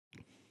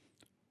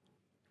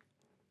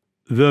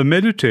The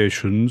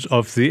Meditations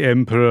of the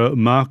Emperor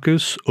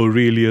Marcus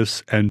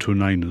Aurelius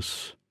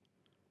Antoninus.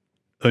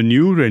 A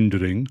new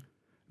rendering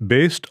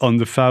based on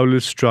the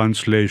foulest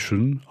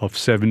translation of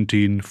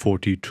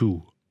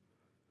 1742.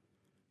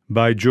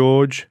 By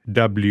George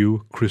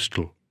W.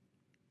 Crystal.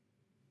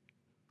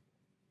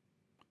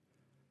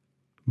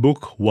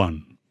 Book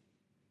 1.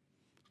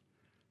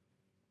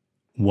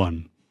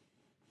 1.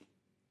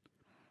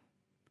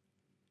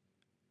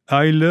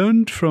 I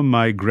learned from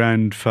my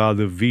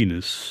grandfather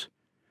Venus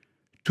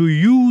to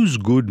use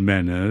good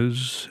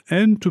manners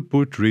and to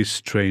put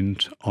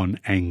restraint on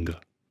anger.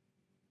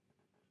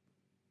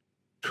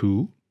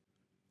 2.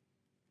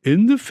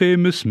 In the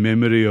famous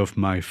memory of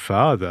my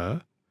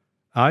father,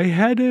 I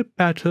had a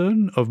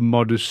pattern of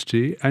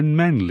modesty and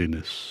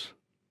manliness.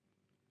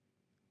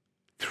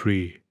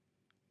 3.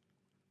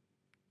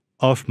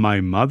 Of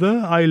my mother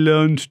I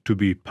learned to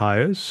be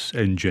pious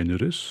and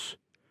generous,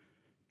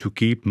 to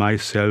keep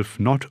myself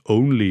not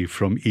only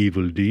from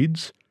evil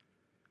deeds,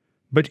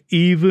 but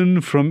even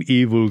from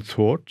evil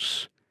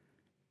thoughts,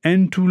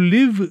 and to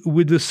live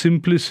with a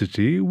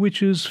simplicity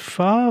which is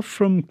far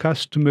from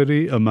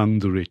customary among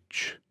the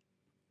rich.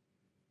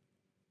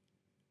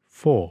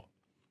 4.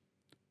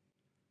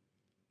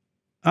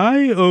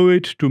 I owe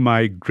it to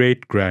my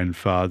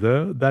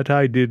great-grandfather that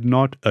I did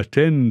not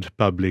attend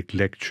public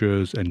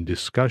lectures and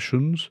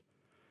discussions,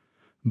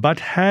 but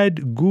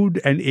had good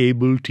and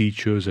able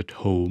teachers at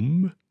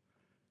home,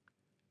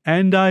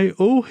 and I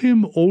owe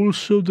him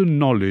also the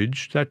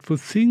knowledge that for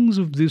things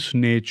of this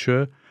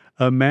nature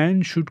a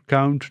man should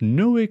count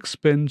no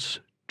expense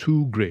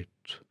too great.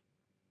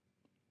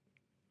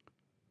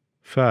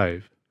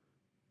 5.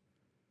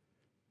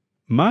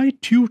 My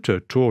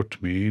tutor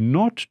taught me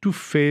not to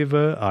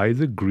favour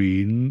either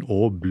green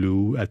or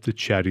blue at the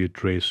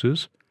chariot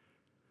races,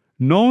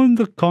 nor in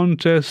the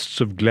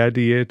contests of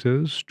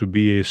gladiators to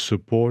be a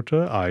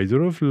supporter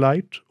either of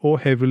light or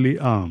heavily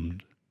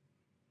armed.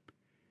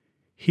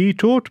 He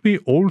taught me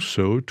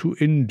also to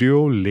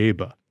endure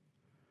labour,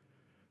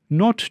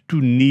 not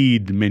to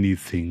need many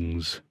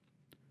things,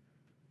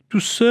 to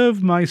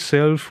serve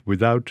myself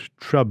without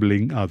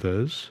troubling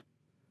others,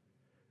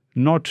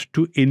 not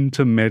to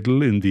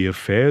intermeddle in the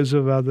affairs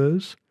of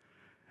others,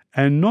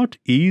 and not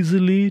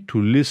easily to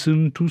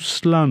listen to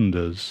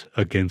slanders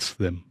against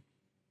them.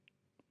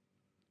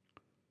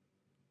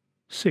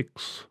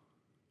 6.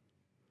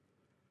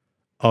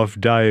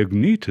 Of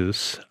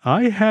Diognetus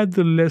I had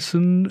the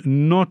lesson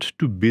not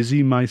to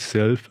busy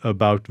myself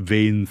about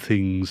vain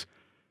things,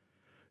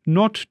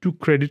 not to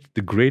credit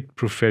the great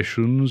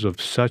professions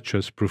of such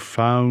as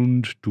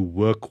profound to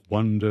work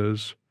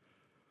wonders,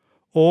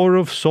 or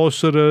of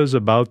sorcerers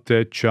about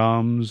their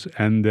charms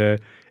and their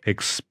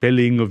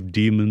expelling of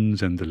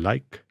demons and the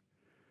like,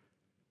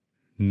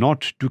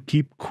 not to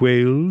keep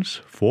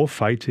quails for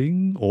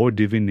fighting or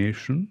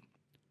divination,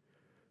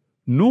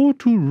 nor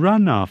to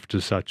run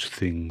after such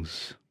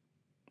things,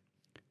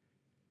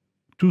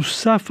 to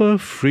suffer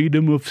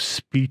freedom of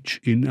speech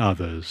in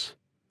others,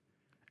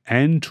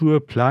 and to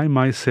apply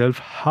myself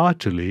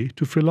heartily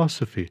to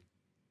philosophy.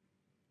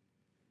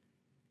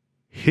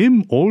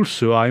 Him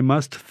also I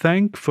must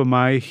thank for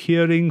my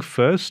hearing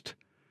first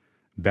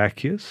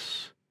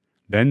Bacchius,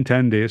 then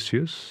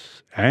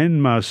Tandasius,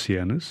 and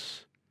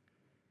Marcianus,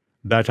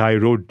 that I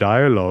wrote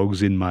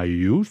dialogues in my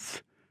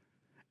youth,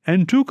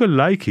 and took a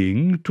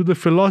liking to the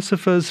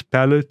philosopher's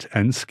palate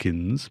and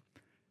skins,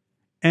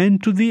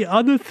 and to the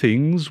other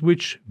things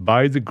which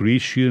by the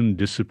Grecian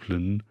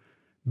discipline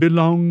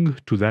belong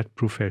to that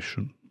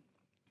profession.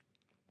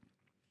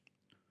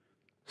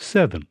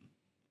 7.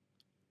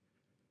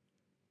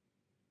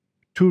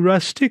 To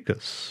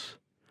Rusticus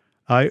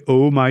I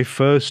owe my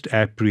first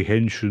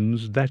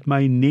apprehensions that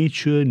my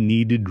nature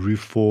needed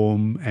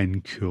reform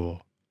and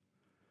cure,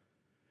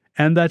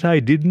 and that I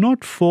did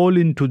not fall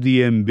into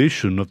the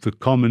ambition of the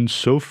common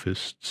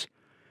sophists,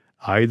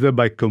 either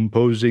by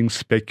composing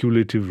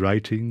speculative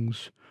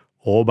writings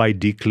or by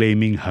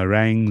declaiming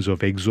harangues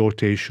of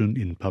exhortation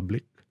in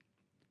public.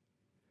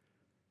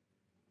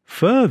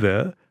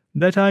 Further,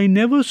 that I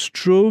never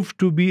strove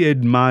to be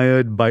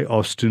admired by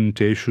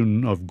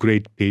ostentation of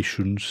great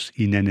patience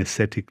in an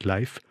ascetic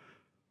life,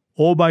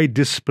 or by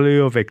display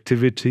of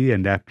activity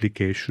and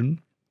application,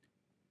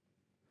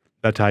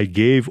 that I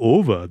gave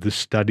over the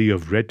study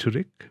of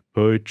rhetoric,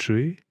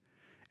 poetry,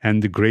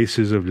 and the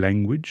graces of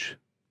language,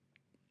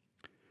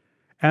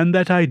 and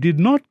that I did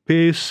not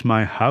pace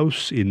my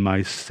house in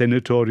my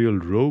senatorial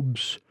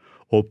robes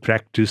or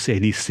practice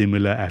any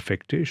similar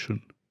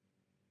affectation.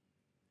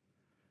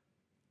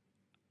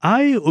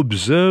 I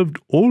observed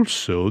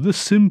also the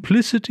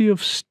simplicity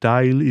of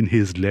style in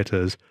his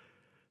letters,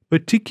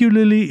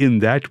 particularly in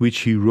that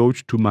which he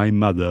wrote to my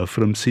mother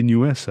from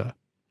Sinuessa.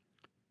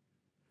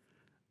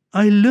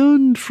 I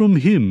learned from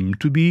him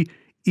to be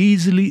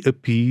easily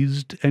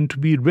appeased and to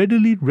be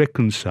readily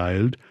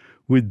reconciled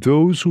with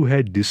those who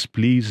had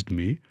displeased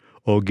me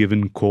or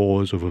given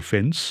cause of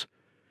offence,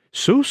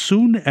 so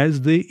soon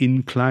as they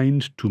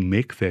inclined to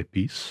make their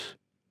peace,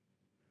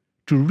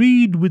 to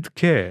read with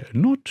care,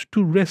 not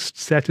to rest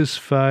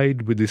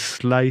satisfied with a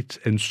slight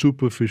and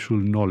superficial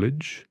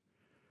knowledge,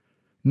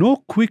 nor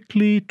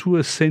quickly to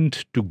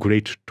assent to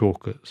great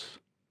talkers.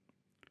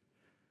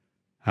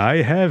 I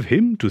have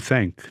him to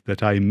thank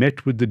that I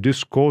met with the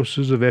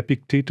discourses of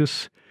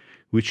Epictetus,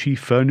 which he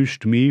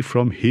furnished me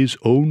from his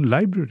own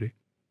library.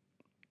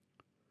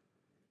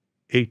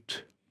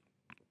 8.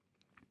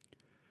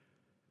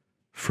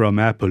 From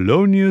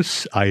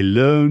Apollonius I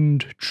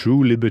learned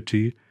true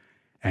liberty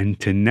and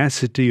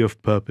tenacity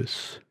of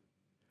purpose,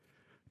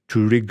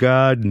 to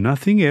regard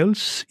nothing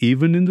else,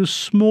 even in the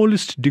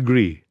smallest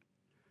degree,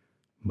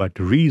 but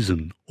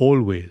reason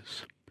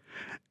always,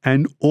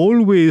 and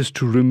always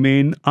to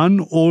remain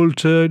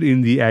unaltered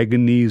in the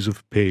agonies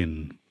of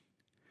pain,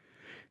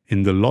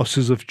 in the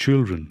losses of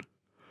children,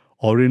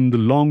 or in the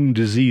long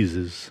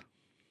diseases.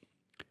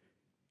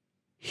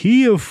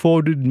 He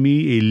afforded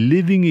me a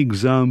living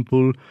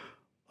example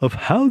of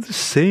how the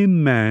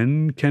same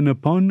man can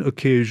upon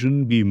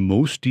occasion be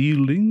most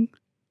yielding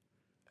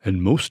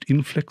and most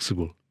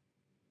inflexible.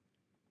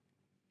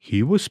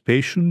 He was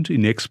patient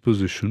in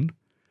exposition,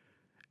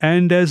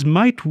 and, as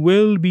might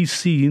well be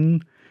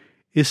seen,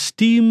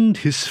 esteemed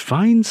his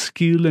fine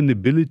skill and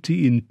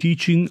ability in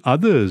teaching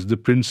others the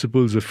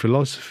principles of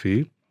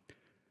philosophy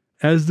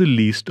as the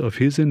least of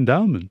his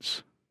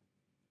endowments.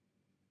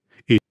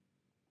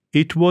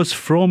 It was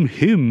from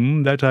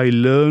him that I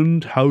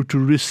learned how to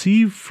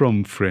receive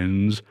from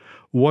friends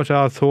what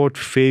are thought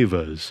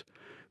favours,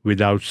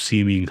 without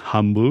seeming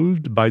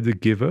humbled by the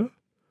giver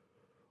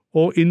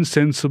or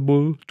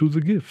insensible to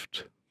the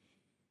gift.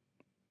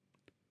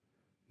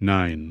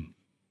 9.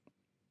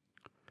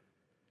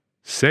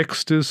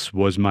 Sextus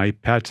was my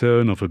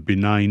pattern of a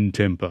benign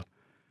temper,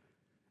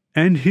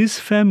 and his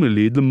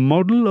family the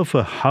model of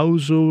a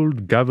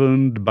household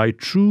governed by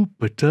true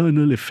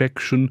paternal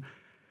affection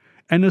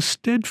and a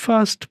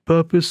steadfast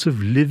purpose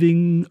of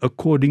living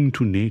according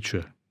to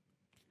nature.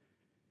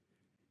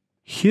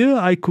 Here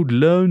I could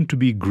learn to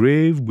be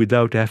grave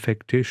without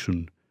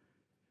affectation,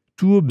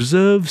 to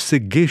observe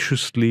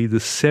sagaciously the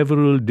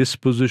several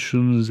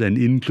dispositions and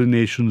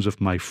inclinations of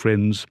my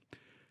friends,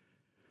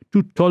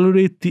 to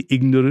tolerate the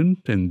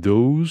ignorant and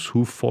those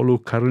who follow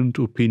current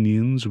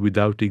opinions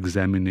without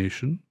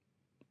examination.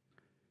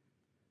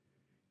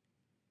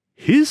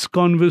 His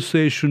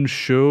conversation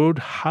showed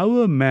how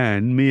a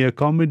man may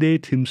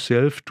accommodate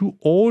himself to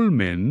all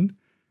men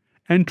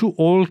and to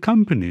all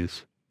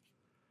companies.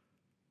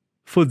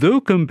 For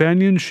though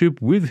companionship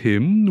with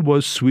him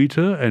was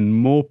sweeter and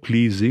more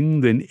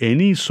pleasing than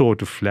any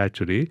sort of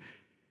flattery,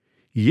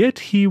 yet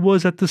he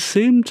was at the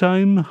same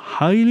time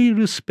highly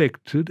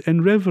respected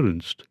and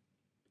reverenced.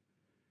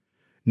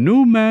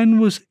 No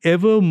man was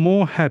ever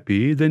more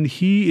happy than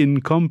he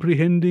in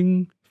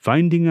comprehending,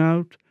 finding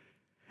out,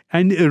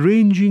 and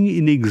arranging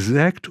in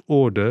exact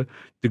order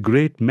the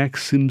great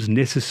maxims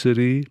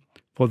necessary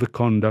for the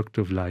conduct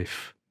of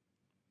life.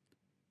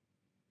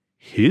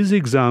 His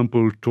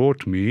example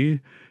taught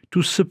me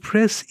to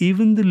suppress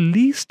even the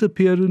least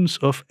appearance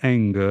of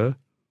anger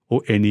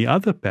or any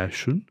other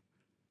passion,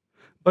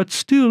 but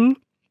still,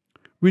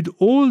 with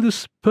all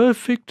this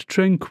perfect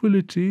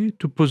tranquillity,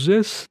 to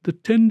possess the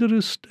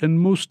tenderest and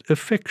most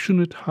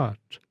affectionate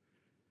heart,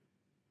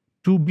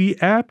 to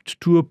be apt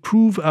to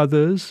approve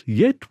others,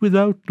 yet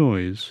without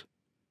noise,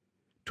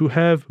 to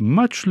have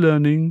much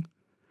learning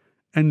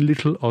and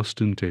little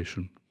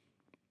ostentation.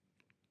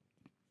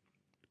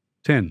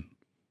 10.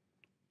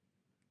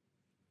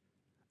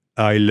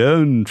 I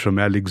learned from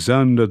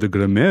Alexander the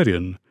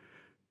grammarian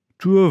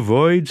to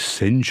avoid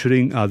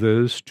censuring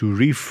others, to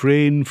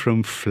refrain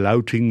from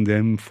flouting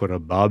them for a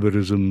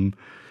barbarism,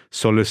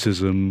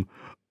 solecism,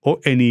 or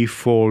any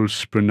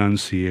false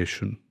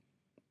pronunciation.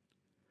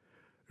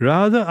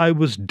 Rather, I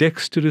was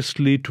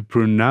dexterously to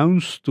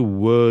pronounce the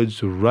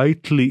words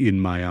rightly in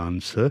my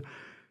answer,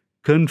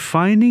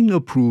 confining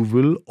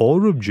approval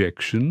or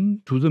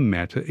objection to the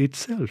matter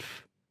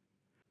itself,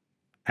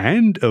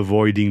 and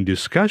avoiding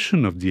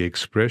discussion of the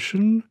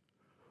expression,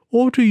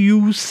 or to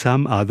use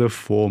some other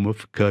form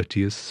of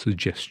courteous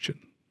suggestion.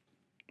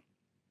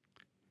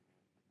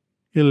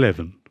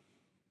 11.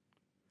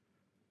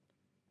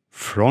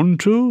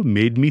 Fronto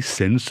made me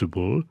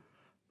sensible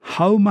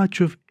how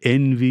much of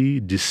envy,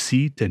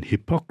 deceit, and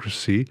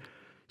hypocrisy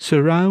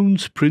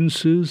surrounds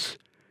princes,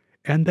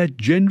 and that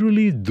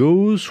generally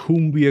those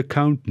whom we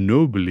account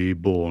nobly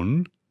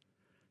born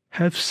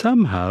have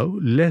somehow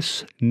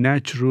less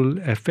natural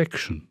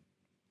affection.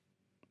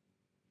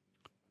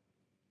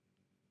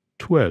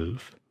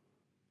 12.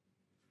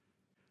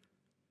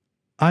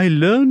 I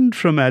learned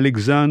from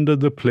Alexander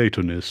the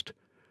Platonist,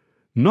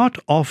 not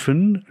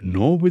often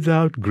nor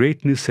without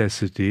great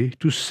necessity,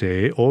 to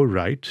say or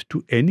write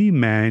to any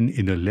man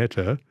in a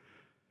letter,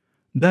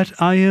 that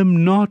I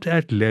am not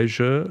at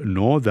leisure,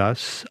 nor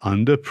thus,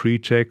 under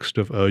pretext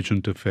of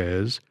urgent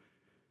affairs,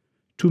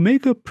 to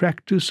make a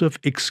practice of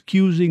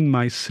excusing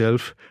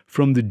myself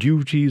from the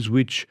duties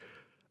which,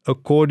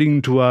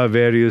 according to our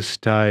various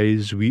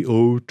ties, we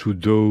owe to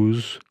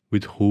those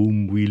with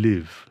whom we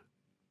live.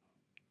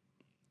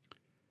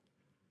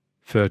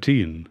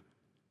 13.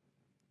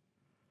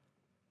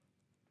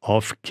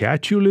 Of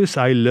Catullus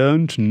I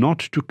learnt not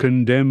to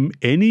condemn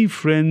any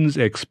friend's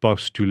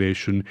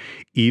expostulation,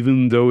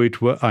 even though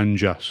it were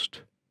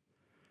unjust,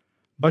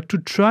 but to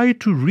try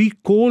to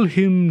recall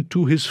him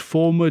to his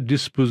former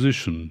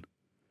disposition,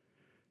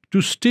 to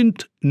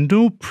stint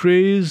no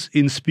praise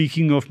in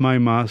speaking of my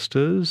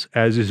masters,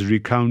 as is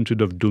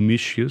recounted of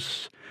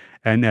Domitius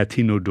and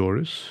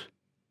Athenodorus,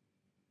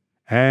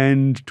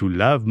 and to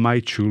love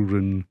my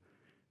children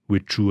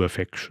with true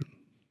affection.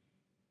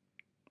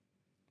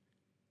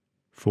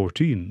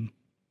 14.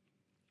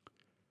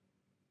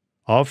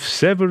 Of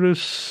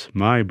Severus,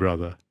 my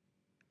brother,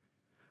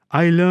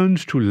 I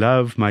learned to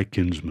love my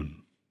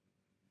kinsmen,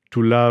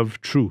 to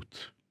love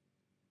truth,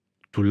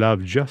 to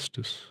love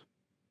justice.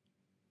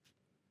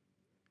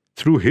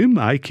 Through him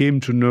I came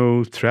to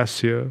know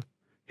Thrasea,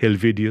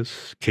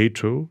 Helvidius,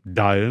 Cato,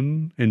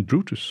 Dion, and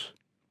Brutus.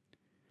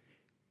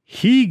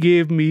 He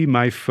gave me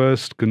my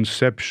first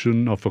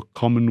conception of a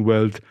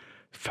commonwealth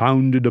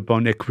founded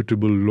upon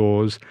equitable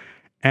laws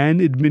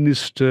and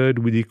administered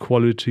with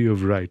equality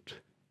of right,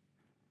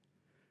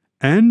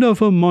 and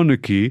of a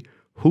monarchy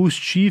whose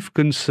chief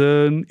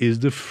concern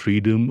is the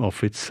freedom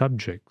of its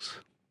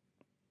subjects.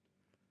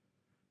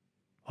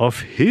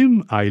 Of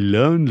him I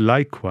learned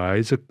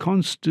likewise a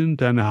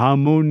constant and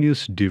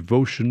harmonious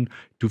devotion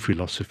to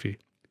philosophy,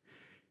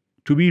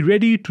 to be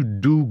ready to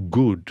do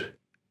good,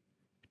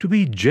 to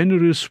be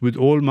generous with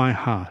all my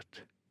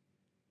heart.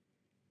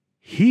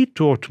 He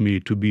taught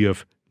me to be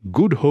of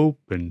good hope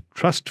and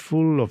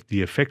trustful of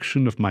the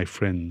affection of my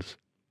friends.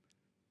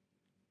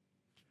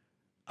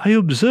 I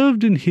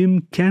observed in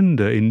him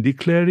candour in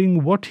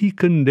declaring what he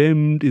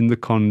condemned in the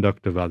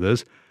conduct of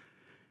others,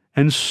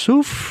 and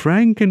so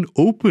frank and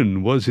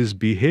open was his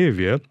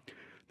behaviour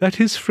that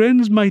his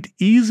friends might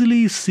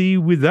easily see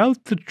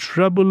without the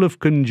trouble of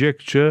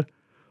conjecture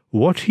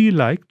what he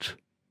liked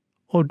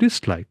or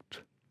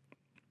disliked.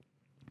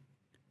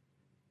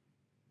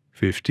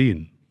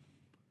 15.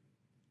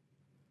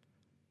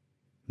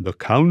 The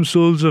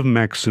counsels of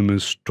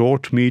Maximus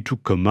taught me to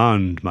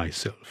command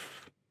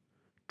myself,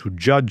 to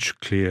judge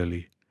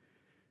clearly,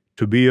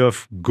 to be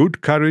of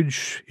good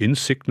courage in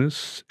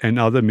sickness and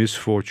other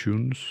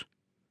misfortunes,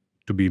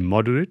 to be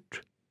moderate,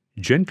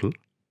 gentle,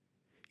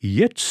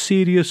 yet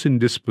serious in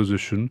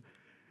disposition,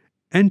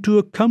 and to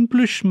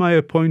accomplish my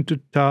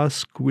appointed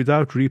task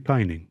without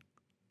repining.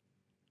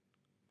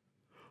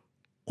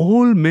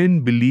 All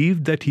men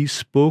believed that he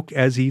spoke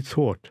as he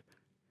thought,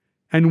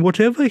 and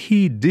whatever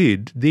he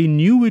did, they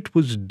knew it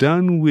was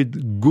done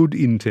with good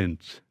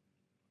intent.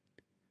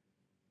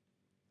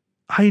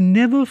 I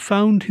never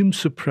found him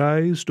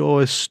surprised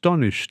or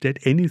astonished at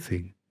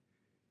anything.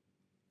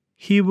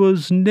 He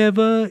was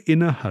never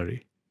in a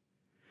hurry,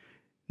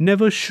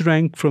 never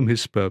shrank from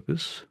his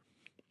purpose,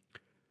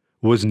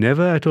 was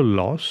never at a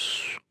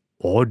loss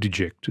or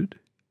dejected.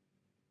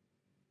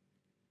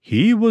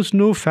 He was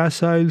no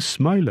facile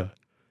smiler,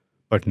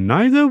 but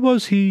neither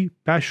was he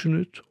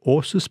passionate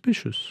or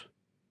suspicious.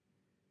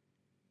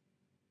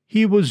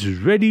 He was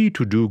ready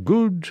to do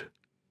good,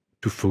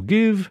 to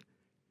forgive,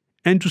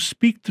 and to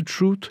speak the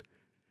truth,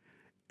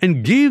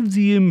 and gave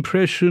the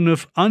impression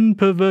of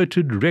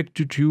unperverted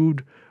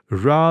rectitude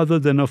rather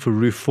than of a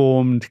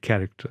reformed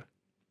character.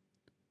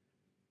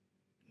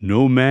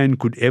 No man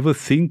could ever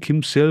think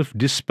himself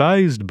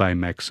despised by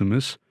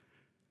Maximus,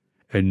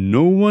 and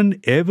no one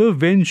ever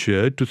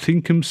ventured to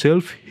think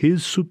himself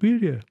his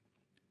superior.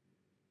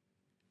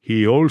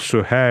 He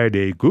also had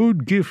a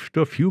good gift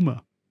of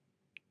humour.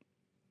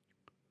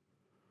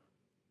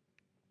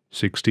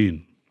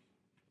 16.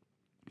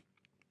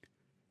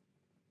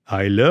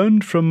 I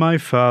learned from my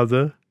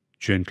father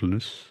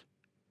gentleness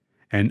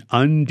and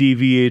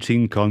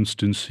undeviating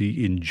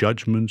constancy in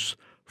judgments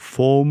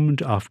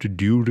formed after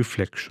due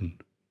reflection,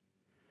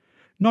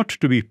 not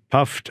to be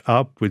puffed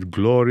up with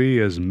glory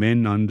as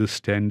men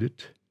understand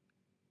it,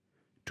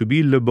 to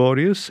be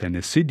laborious and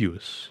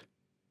assiduous.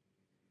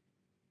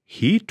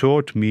 He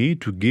taught me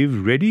to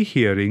give ready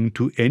hearing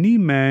to any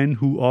man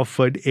who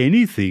offered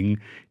anything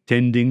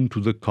tending to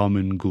the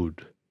common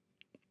good,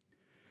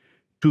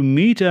 to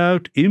mete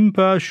out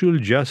impartial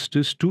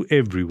justice to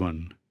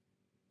everyone,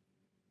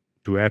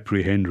 to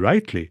apprehend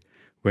rightly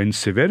when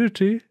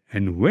severity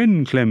and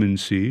when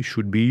clemency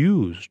should be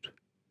used,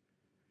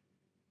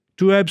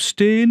 to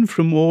abstain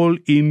from all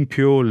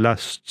impure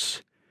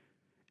lusts,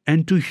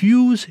 and to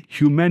use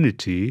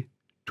humanity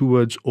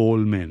towards all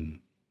men.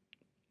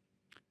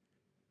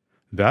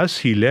 Thus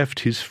he left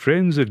his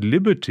friends at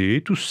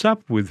liberty to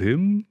sup with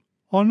him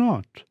or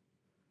not,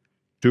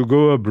 to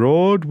go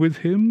abroad with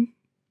him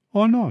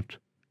or not,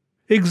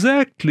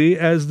 exactly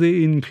as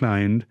they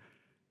inclined,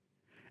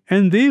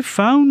 and they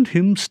found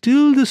him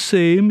still the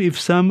same if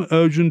some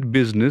urgent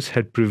business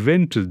had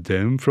prevented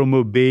them from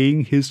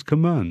obeying his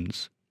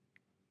commands.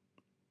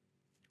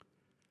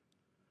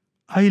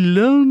 I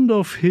learned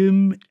of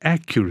him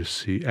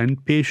accuracy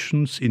and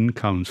patience in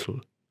counsel,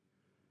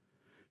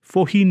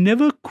 for he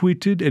never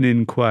quitted an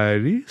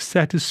inquiry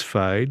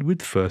satisfied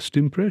with first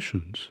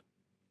impressions.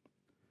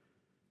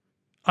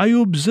 I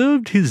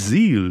observed his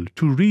zeal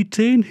to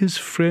retain his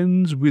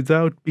friends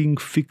without being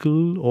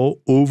fickle or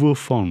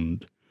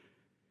over-fond,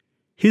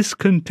 his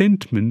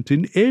contentment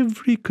in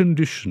every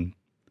condition,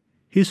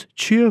 his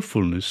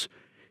cheerfulness,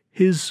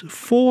 his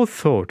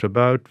forethought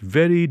about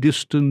very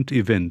distant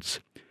events,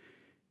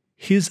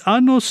 his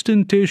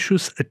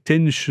unostentatious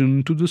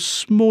attention to the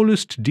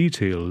smallest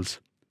details,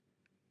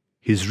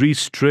 his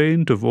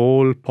restraint of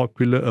all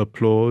popular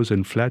applause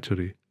and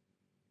flattery.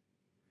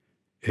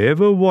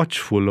 Ever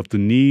watchful of the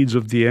needs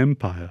of the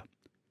empire,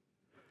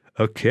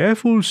 a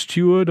careful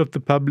steward of the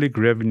public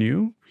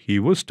revenue, he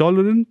was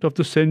tolerant of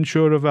the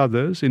censure of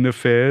others in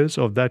affairs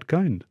of that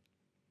kind.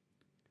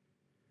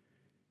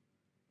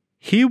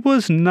 He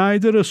was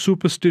neither a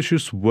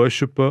superstitious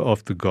worshipper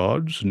of the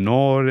gods,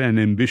 nor an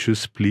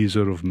ambitious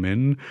pleaser of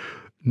men,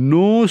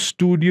 nor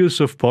studious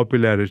of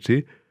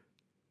popularity,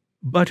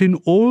 but in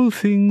all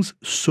things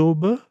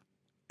sober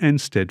and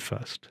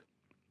steadfast,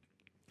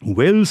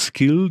 well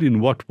skilled in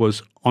what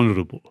was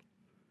honourable,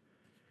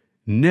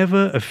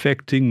 never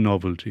affecting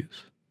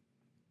novelties.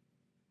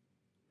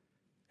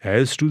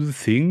 As to the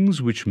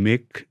things which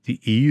make the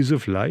ease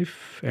of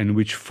life, and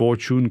which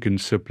fortune can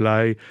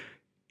supply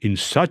in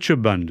such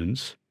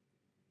abundance,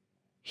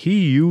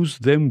 he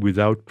used them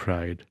without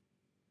pride,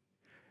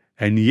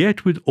 and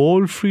yet with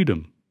all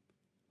freedom,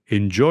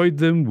 enjoyed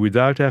them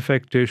without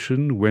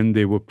affectation when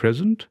they were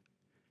present,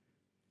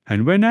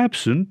 and when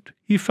absent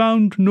he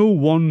found no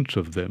want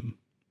of them.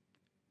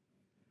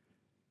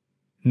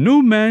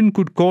 No man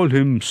could call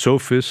him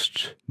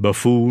sophist,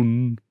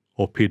 buffoon,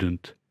 or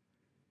pedant.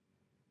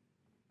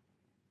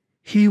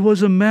 He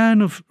was a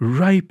man of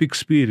ripe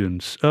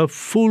experience, a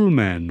full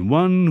man,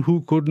 one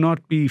who could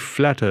not be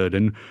flattered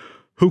and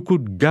who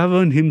could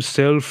govern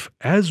himself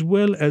as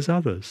well as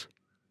others.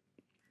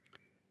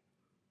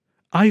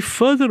 I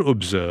further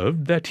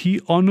observed that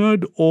he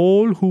honoured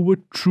all who were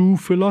true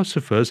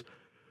philosophers,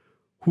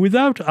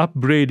 without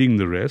upbraiding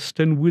the rest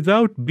and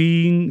without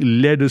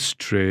being led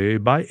astray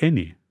by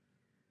any.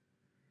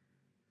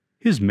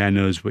 His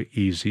manners were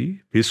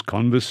easy, his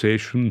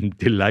conversation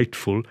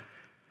delightful,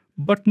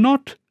 but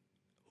not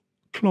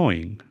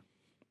cloying.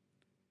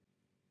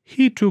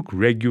 He took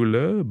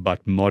regular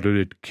but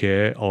moderate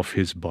care of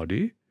his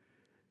body,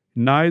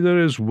 neither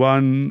as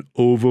one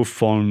over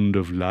fond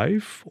of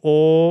life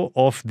or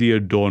of the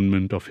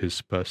adornment of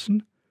his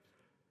person,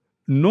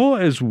 nor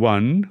as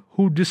one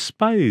who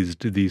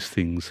despised these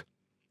things.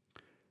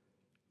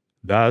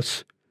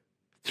 Thus,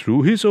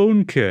 through his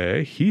own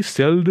care, he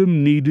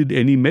seldom needed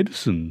any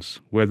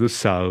medicines, whether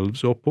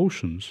salves or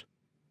potions.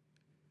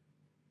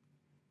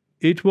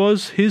 It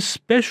was his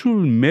special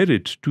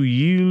merit to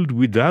yield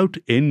without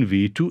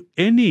envy to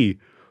any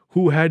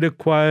who had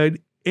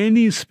acquired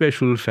any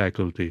special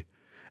faculty,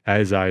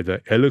 as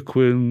either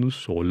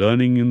eloquence or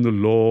learning in the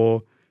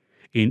law,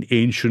 in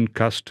ancient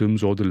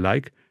customs or the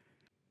like,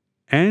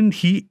 and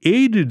he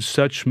aided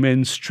such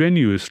men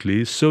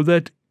strenuously so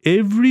that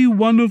every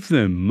one of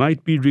them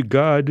might be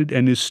regarded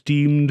and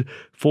esteemed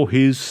for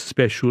his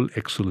special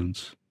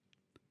excellence.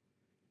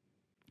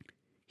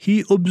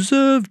 He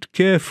observed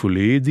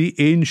carefully the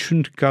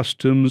ancient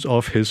customs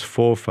of his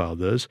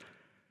forefathers,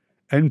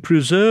 and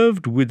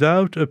preserved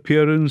without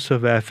appearance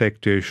of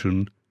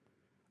affectation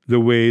the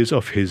ways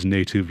of his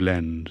native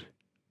land.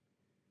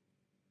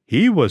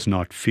 He was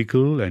not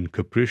fickle and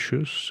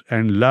capricious,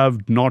 and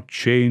loved not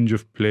change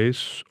of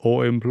place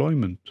or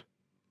employment.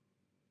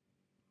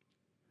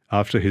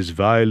 After his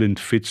violent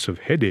fits of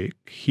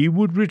headache, he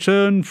would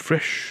return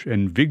fresh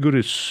and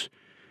vigorous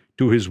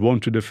to his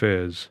wonted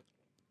affairs.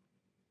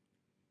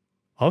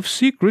 Of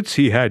secrets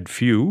he had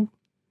few,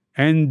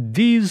 and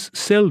these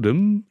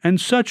seldom,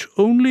 and such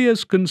only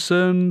as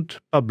concerned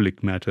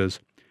public matters.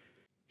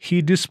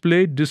 He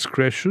displayed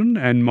discretion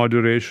and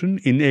moderation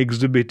in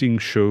exhibiting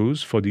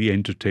shows for the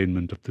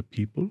entertainment of the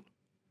people,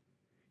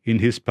 in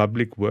his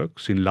public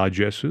works, in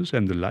largesses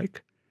and the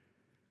like.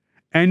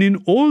 And in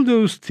all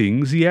those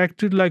things he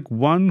acted like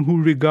one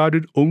who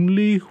regarded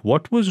only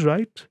what was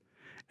right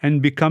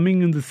and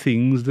becoming in the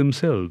things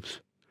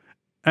themselves,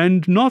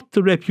 and not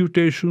the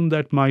reputation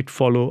that might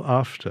follow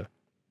after.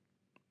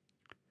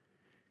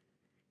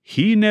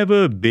 He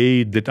never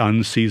bade that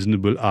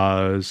unseasonable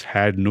hours,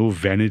 had no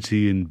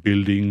vanity in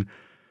building,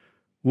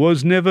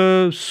 was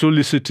never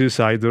solicitous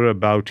either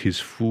about his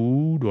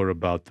food, or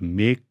about the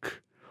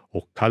make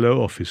or colour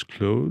of his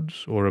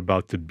clothes, or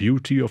about the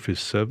beauty of his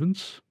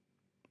servants.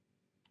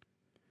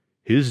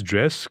 His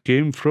dress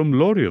came from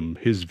Lorium,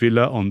 his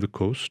villa on the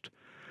coast,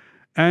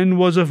 and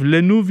was of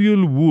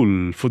Lanuvial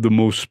wool for the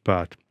most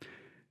part.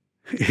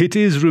 It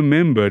is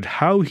remembered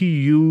how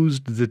he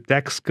used the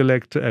tax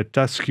collector at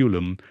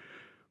Tusculum,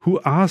 who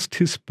asked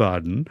his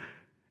pardon,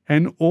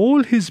 and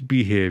all his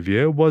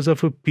behaviour was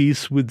of a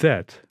piece with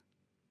that.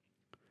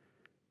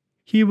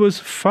 He was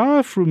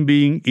far from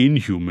being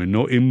inhuman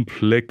or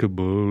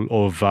implacable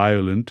or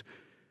violent,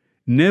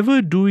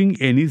 never doing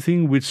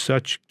anything with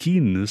such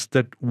keenness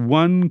that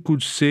one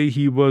could say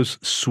he was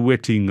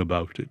sweating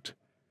about it.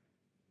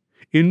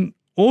 In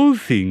all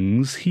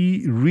things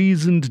he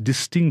reasoned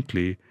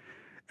distinctly,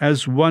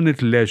 as one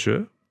at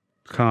leisure,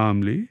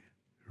 calmly,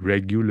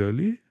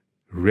 regularly,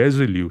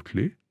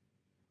 resolutely,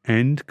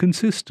 and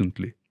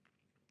consistently.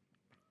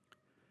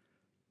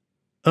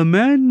 A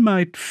man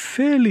might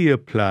fairly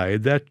apply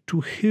that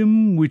to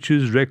him which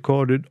is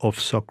recorded of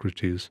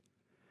Socrates,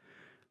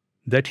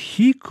 that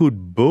he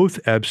could both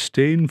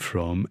abstain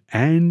from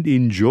and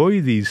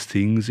enjoy these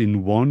things,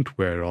 in want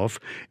whereof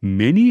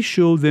many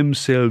show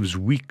themselves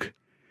weak,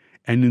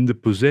 and in the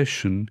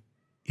possession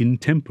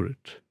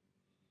intemperate.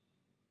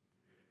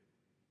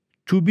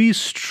 To be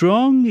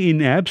strong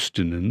in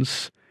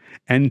abstinence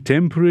and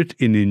temperate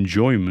in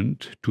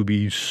enjoyment, to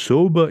be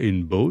sober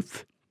in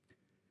both,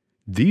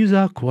 these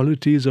are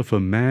qualities of a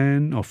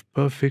man of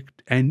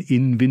perfect and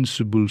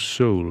invincible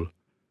soul,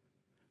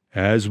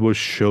 as was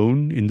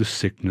shown in the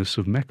sickness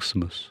of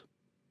Maximus.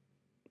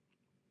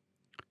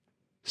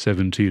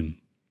 17.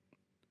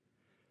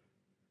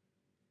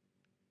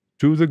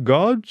 To the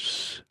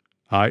gods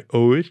I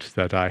owe it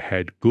that I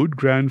had good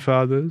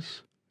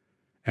grandfathers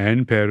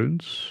and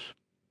parents,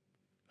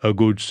 a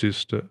good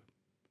sister,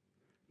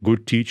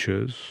 good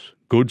teachers,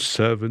 good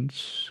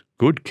servants,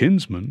 good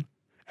kinsmen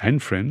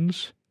and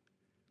friends,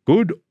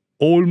 good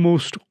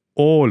almost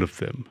all of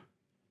them.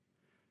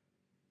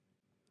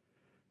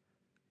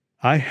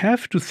 I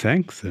have to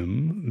thank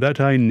them that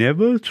I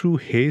never through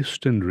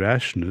haste and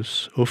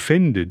rashness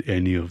offended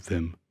any of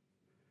them,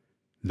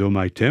 though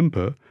my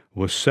temper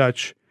was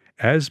such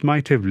as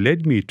might have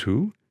led me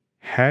to,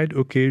 had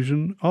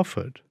occasion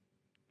offered.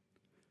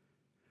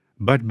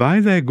 But by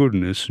thy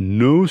goodness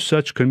no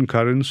such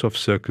concurrence of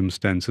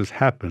circumstances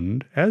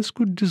happened as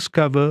could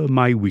discover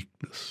my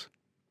weakness.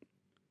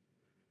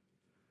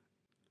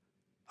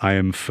 I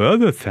am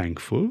further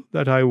thankful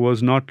that I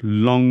was not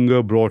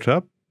longer brought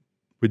up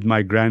with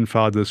my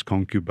grandfather's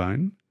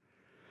concubine,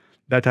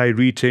 that I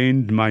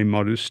retained my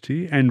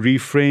modesty and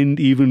refrained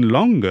even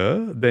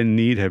longer than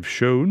need have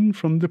shown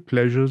from the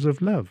pleasures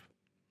of love.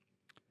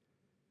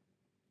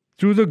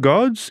 To the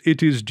gods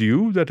it is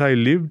due that I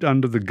lived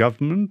under the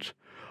government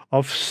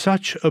of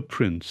such a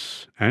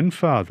prince and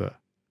father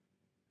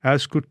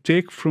as could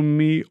take from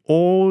me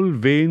all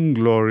vain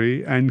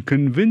glory and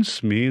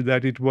convince me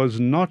that it was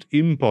not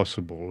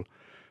impossible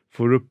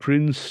for a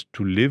prince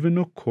to live in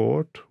a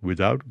court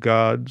without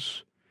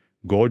guards,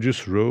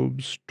 gorgeous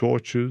robes,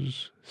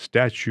 torches,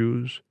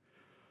 statues,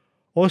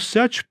 or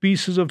such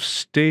pieces of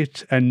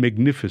state and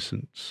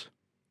magnificence,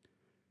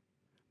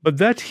 but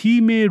that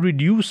he may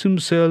reduce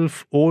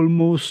himself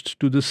almost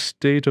to the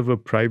state of a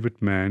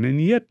private man,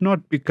 and yet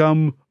not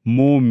become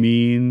more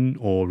mean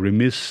or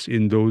remiss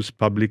in those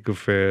public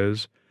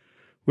affairs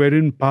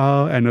wherein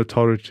power and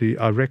authority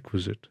are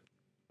requisite.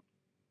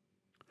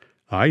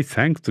 I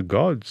thank the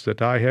gods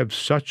that I have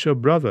such a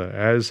brother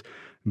as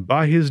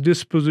by his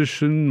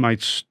disposition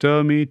might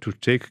stir me to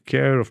take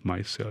care of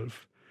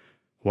myself,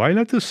 while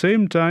at the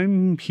same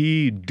time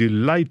he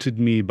delighted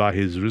me by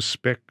his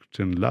respect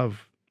and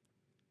love.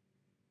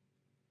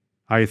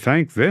 I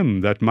thank them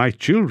that my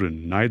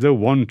children neither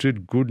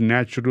wanted good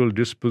natural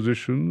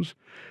dispositions,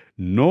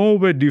 nor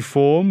were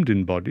deformed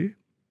in body.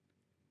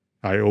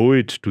 I owe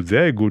it to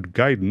their good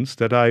guidance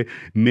that I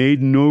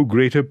made no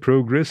greater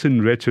progress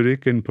in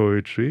rhetoric and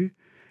poetry,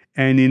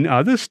 and in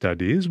other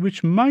studies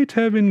which might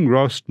have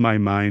engrossed my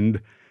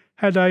mind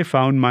had I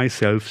found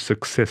myself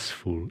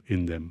successful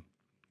in them.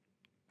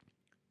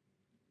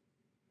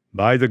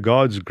 By the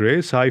gods'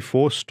 grace I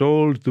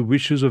forestalled the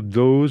wishes of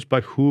those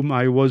by whom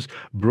I was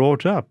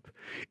brought up,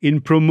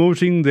 in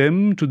promoting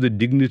them to the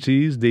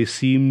dignities they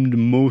seemed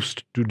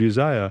most to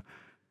desire,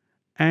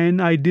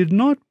 and I did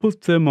not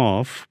put them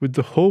off with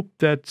the hope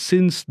that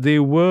since they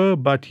were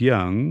but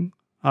young,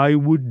 I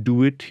would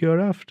do it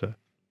hereafter.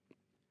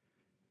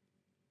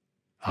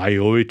 I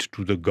owe it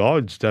to the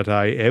gods that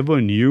I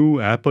ever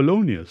knew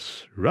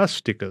Apollonius,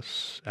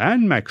 Rusticus,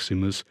 and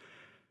Maximus,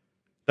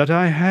 that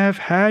I have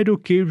had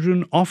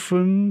occasion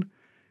often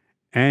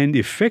and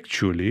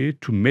effectually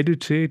to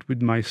meditate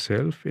with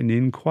myself and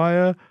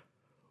inquire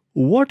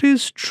what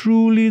is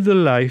truly the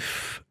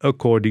life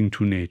according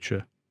to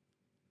nature,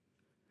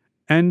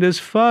 and as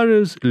far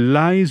as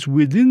lies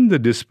within the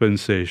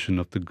dispensation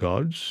of the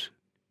gods,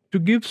 to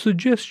give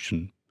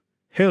suggestion,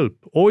 help,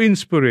 or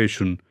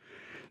inspiration.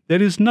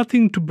 There is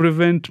nothing to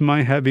prevent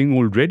my having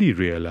already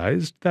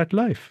realized that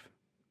life.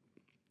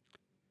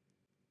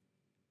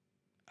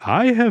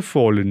 I have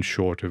fallen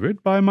short of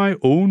it by my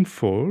own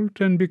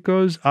fault, and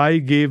because I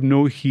gave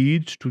no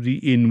heed to the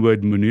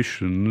inward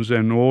monitions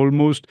and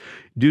almost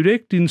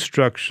direct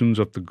instructions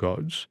of the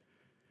gods,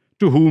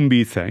 to whom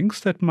be thanks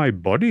that my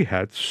body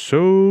hath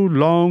so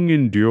long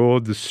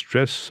endured the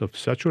stress of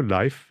such a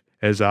life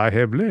as I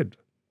have led.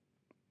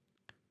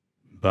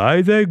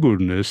 By their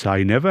goodness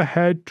I never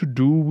had to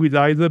do with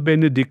either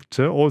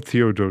Benedicta or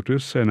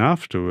Theodotus, and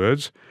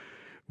afterwards,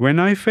 when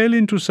I fell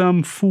into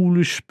some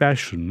foolish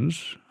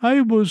passions,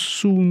 I was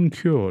soon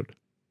cured.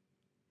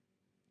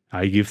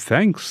 I give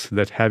thanks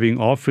that having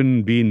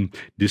often been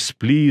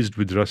displeased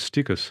with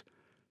Rusticus,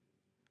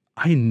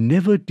 I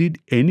never did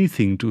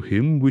anything to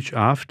him which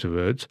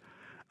afterwards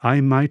I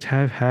might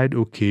have had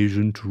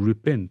occasion to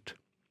repent.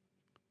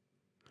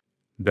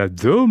 that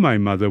though my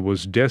mother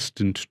was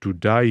destined to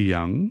die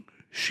young,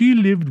 she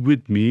lived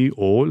with me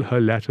all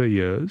her latter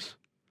years,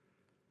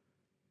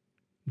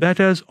 that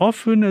as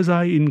often as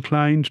I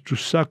inclined to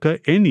succour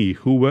any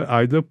who were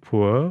either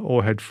poor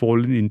or had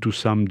fallen into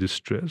some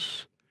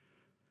distress,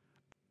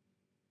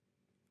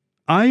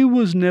 I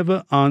was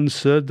never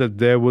answered that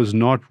there was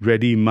not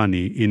ready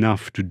money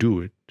enough to do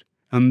it,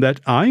 and that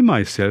I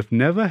myself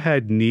never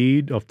had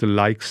need of the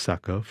like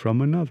succour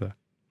from another.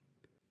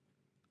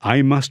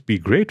 I must be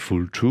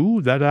grateful,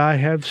 too, that I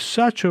have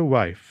such a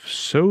wife,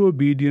 so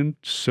obedient,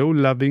 so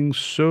loving,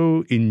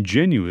 so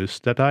ingenuous,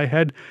 that I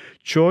had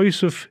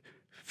choice of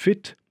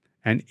fit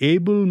and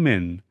able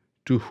men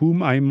to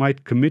whom I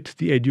might commit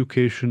the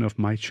education of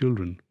my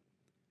children.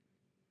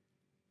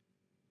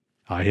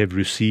 I have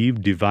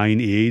received divine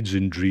aids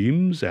in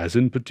dreams, as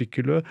in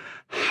particular,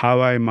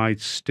 how I might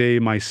stay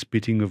my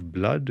spitting of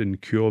blood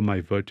and cure my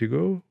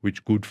vertigo,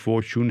 which good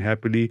fortune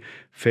happily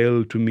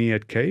fell to me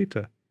at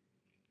Caeta.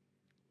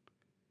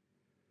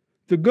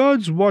 The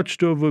gods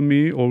watched over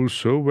me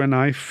also when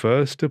I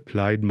first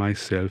applied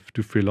myself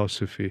to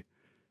philosophy.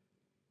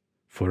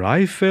 For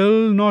I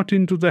fell not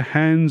into the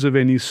hands of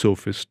any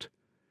sophist,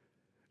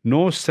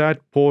 nor sat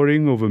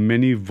poring over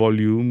many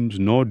volumes,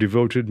 nor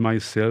devoted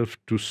myself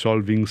to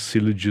solving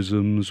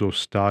syllogisms or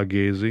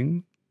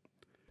stargazing.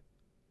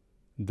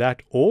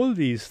 That all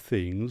these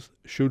things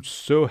should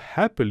so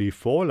happily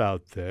fall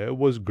out there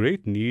was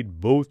great need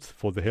both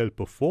for the help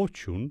of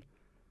fortune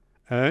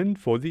and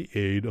for the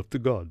aid of the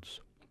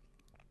gods.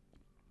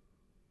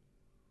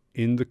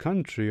 In the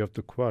country of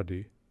the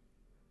Quadi,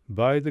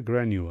 by the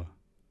Granua.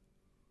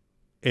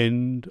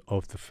 End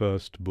of the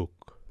first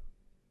book.